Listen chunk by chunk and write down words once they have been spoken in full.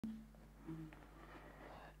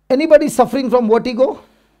Anybody suffering from vertigo?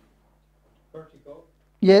 Vertigo.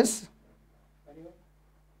 Yes. Anyone?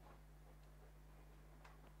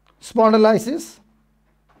 Spondylitis?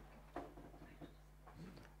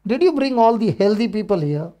 Did you bring all the healthy people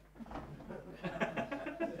here?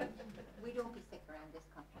 We don't be sick around this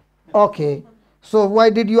country. Okay. So why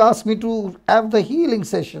did you ask me to have the healing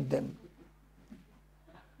session then?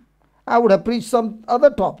 I would have preached some other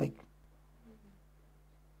topic.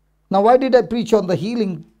 Now why did I preach on the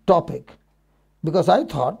healing topic? Because I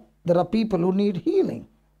thought there are people who need healing.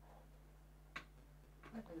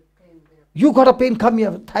 You got a pain, come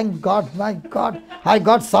here. Thank God, my God. I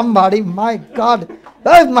got somebody, my God.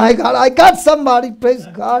 Oh my God, I got somebody, praise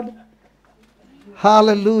God.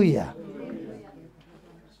 Hallelujah.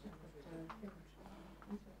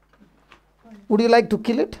 Would you like to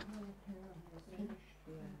kill it?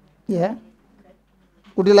 Yeah.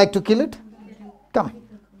 Would you like to kill it? Come.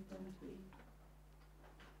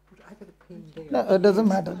 No, it doesn't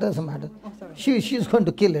matter, doesn't matter. She's going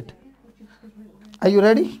to kill it. Are you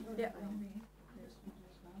ready? Yeah.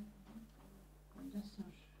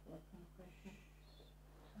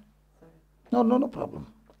 No problem.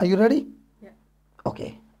 Are you ready? Yeah.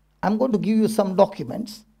 Okay. I'm going to give you some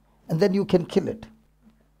documents and then you can kill it.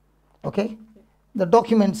 Okay? The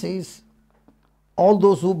document says, all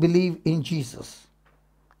those who believe in Jesus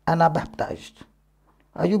and are baptized.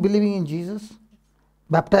 Are you believing in Jesus?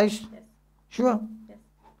 Baptized? Yes. Sure. Yes.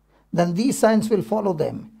 Then these signs will follow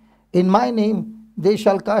them. In my name they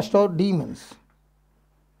shall cast out demons.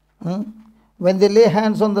 When they lay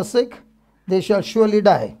hands on the sick, they shall surely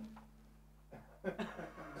die.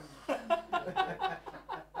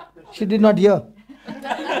 She did not hear.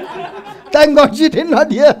 Thank God she did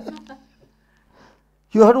not hear.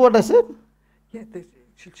 You heard what I said? Yeah, they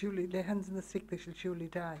shall surely lay hands on the sick, they shall surely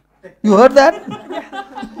die. You heard that?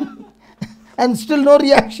 And still no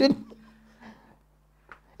reaction.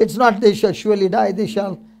 It's not they shall surely die, they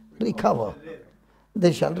shall recover.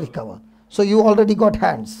 They shall recover. So you already got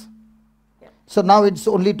hands. So now it's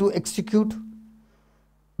only to execute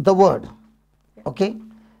the word. Okay?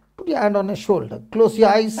 Put your hand on your shoulder. Close your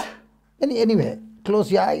eyes. Anywhere.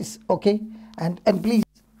 Close your eyes. Okay? And please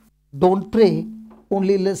don't pray.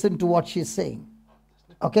 Only listen to what she's saying.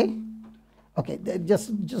 Okay? Okay.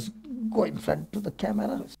 Just go in front to the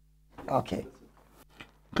camera. Okay.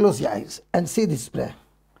 Close your eyes and say this prayer.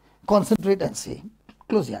 Concentrate and say.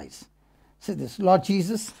 Close your eyes. Say this. Lord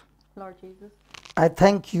Jesus, Lord Jesus, I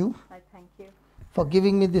thank you I thank you for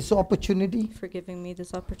giving me this opportunity for giving me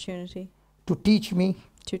this opportunity to teach me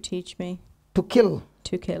to teach me to kill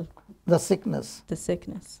to kill the sickness. the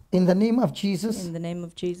sickness. In the name of Jesus, In the name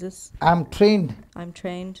of Jesus, I'm trained I'm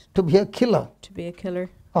trained to be a killer to be a killer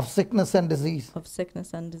of sickness and disease. of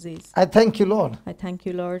sickness and disease. I thank you, Lord. I thank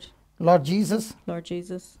you, Lord. Lord Jesus, Lord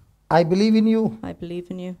Jesus, I believe in you I believe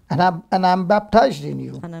in you and I'm baptized in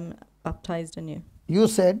you. and I'm baptized in you. You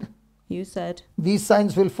said You said these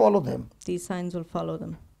signs will follow them. these signs will follow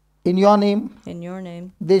them. In your name, In your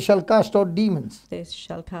name, they shall cast out demons. they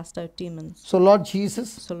shall cast out demons. So, Lord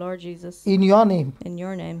Jesus, So, Lord Jesus, in your name, in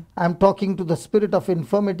your name, I'm talking to the spirit of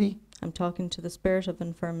infirmity. I'm talking to the spirit of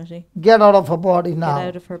infirmity. Get out of her body now. Get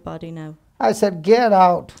out of her body now. I said, get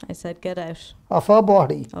out I said, get out of her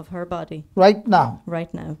body of her body right now.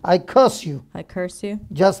 right now. I curse you, I curse you,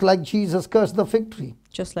 just like Jesus cursed the fig tree.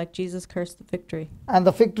 just like Jesus cursed the victory. And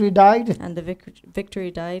the fig tree died. And the victory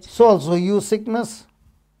died. So also you sickness,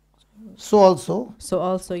 so also So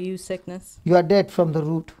also you sickness, you are dead from the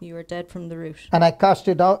root. you are dead from the root. And I cast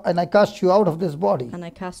it out, and I cast you out of this body. And I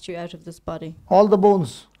cast you out of this body. All the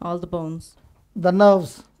bones, All the bones, the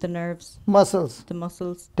nerves, the nerves, muscles, the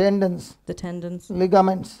muscles, tendons, the tendons,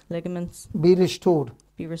 ligaments ligaments be restored,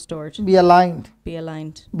 be restored, be aligned, be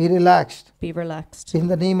aligned, be relaxed be relaxed. in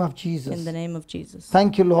the name of Jesus. In the name of Jesus.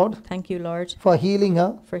 Thank you, Lord, Thank you, Lord, for healing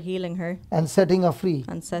her for healing her and setting her free.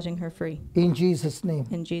 and setting her free. In Jesus' name.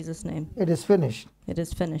 In Jesus' name. It is finished. It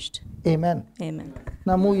is finished. Amen. Amen.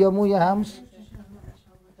 Now move your hands.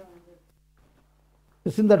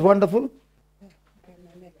 Isn't that wonderful?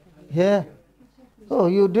 Yeah. Oh,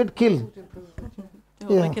 you did kill.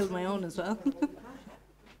 Oh, I Yeah. killed my own as well.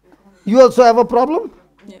 You also have a problem?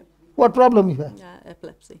 Yeah. What problem you have?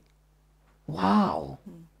 Epilepsy. Wow.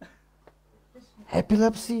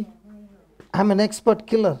 Epilepsy? I'm an expert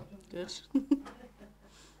killer. Good.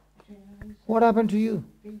 What happened to you?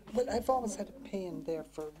 Well, I've always had a pain there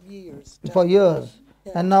for years. For years.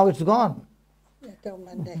 Yeah. And now it's gone. Yeah, down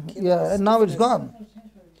my neck. Yeah, and now it's gone.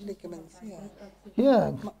 Ligaments, yeah.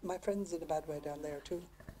 Yeah. My friend's in a bad way down there too.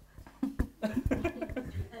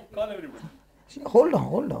 Hold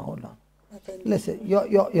on. My friend, Listen,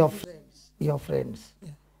 your friends. Yeah.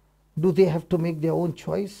 Do they have to make their own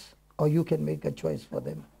choice, or you can make a choice for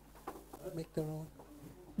them? Make their own.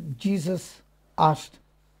 Jesus asked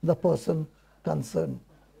the person concerned.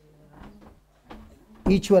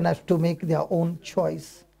 Each one has to make their own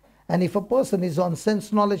choice. And if a person is on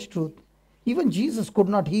sense, knowledge, truth, even Jesus could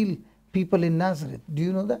not heal people in Nazareth. Do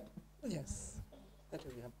you know that? Yes. That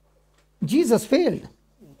will happen. Jesus failed.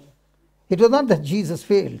 It was not that Jesus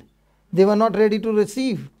failed. They were not ready to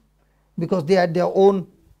receive because they had their own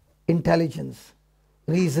intelligence,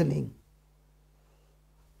 reasoning,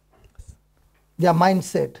 their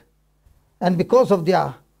mindset. And because of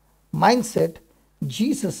their mindset,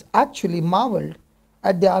 Jesus actually marveled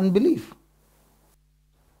at their unbelief.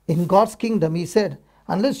 In God's kingdom, he said,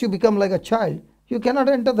 unless you become like a child, you cannot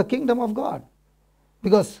enter the kingdom of God.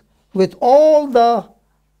 Because with all the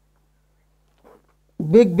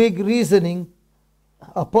big reasoning,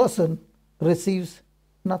 a person receives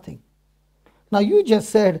nothing. Now you just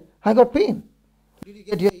said, I got pain. Did you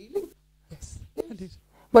get your healing? Yes. I did.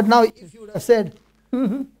 But now if you would have said,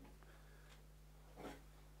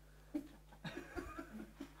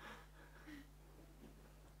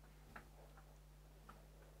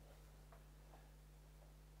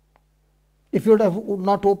 if you would have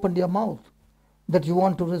not opened your mouth that you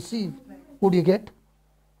want to receive, would you get?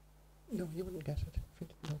 No, you wouldn't get it if you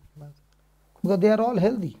didn't open your mouth. Because they are all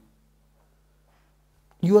healthy.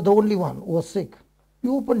 You are the only one who was sick.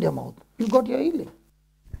 You opened your mouth. You got your healing.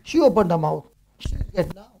 She opened her mouth. She will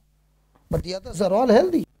get now. But the others are all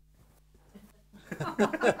healthy.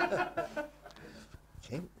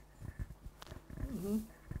 Okay.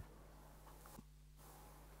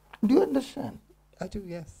 Do you understand? I do,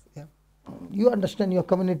 yes. Yeah. You understand your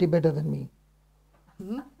community better than me.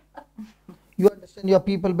 You understand your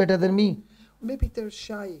people better than me. Maybe they're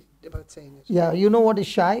shy about saying it. Yeah, you know what is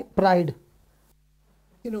shy? Pride.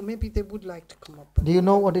 You know, maybe they would like to come up. Do you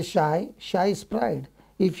know what is shy? Shy is pride.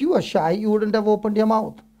 If you are shy, you wouldn't have opened your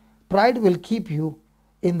mouth. Pride will keep you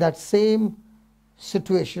in that same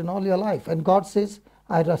situation all your life. And God says,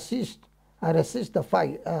 I resist the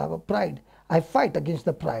pride. I fight against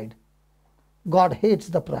the pride. God hates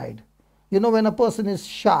the pride. You know, when a person is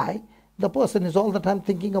shy, the person is all the time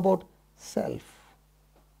thinking about self.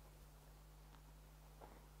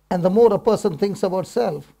 And the more a person thinks about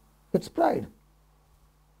self, it's pride.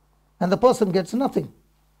 And the person gets nothing.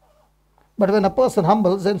 But when a person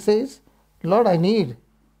humbles and says, Lord, I need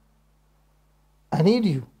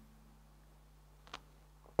you,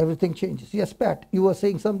 everything changes. Yes, Pat, you were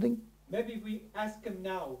saying something? Maybe we ask him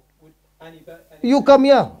now. Would You come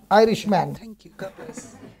here, Irishman. Thank you. God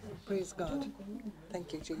bless. Praise God.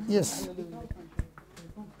 Thank you, Jesus. Yes. Hallelujah.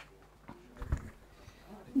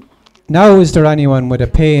 Now, is there anyone with a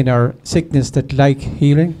pain or sickness that like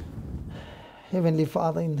healing? Heavenly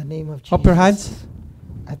Father, in the name of Jesus. Up your hands.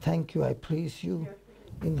 I thank you, I praise you.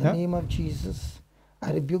 In the Yeah. name of Jesus,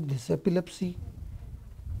 I rebuke this epilepsy.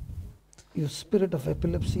 You spirit of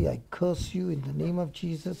epilepsy, I curse you in the name of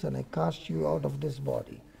Jesus and I cast you out of this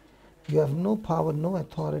body. You have no power, no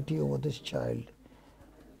authority over this child.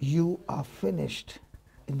 You are finished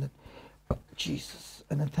in the name of Jesus.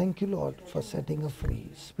 And I thank you, Lord, for setting her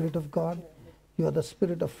free. Spirit of God, you are the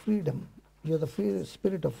spirit of freedom. You are the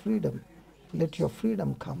spirit of freedom. Let your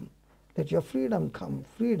freedom come. Let your freedom come.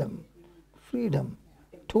 Freedom. Freedom.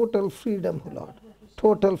 Total freedom, Lord.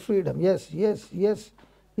 Total freedom. Yes, yes, yes.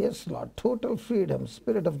 Yes, Lord. Total freedom.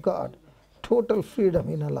 Spirit of God. Total freedom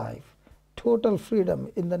in her life. Total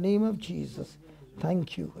freedom in the name of Jesus.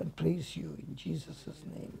 Thank you and praise you in Jesus'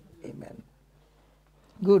 name. Amen.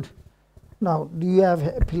 Good. Now, do you have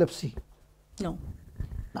epilepsy? No.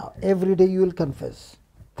 Now, every day you will confess,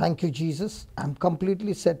 thank you, Jesus. I'm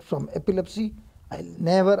completely set from epilepsy. I'll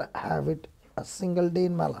never have it a single day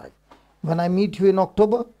in my life. When I meet you in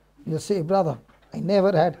October, you'll say, brother, I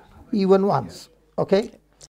never had even once. Okay?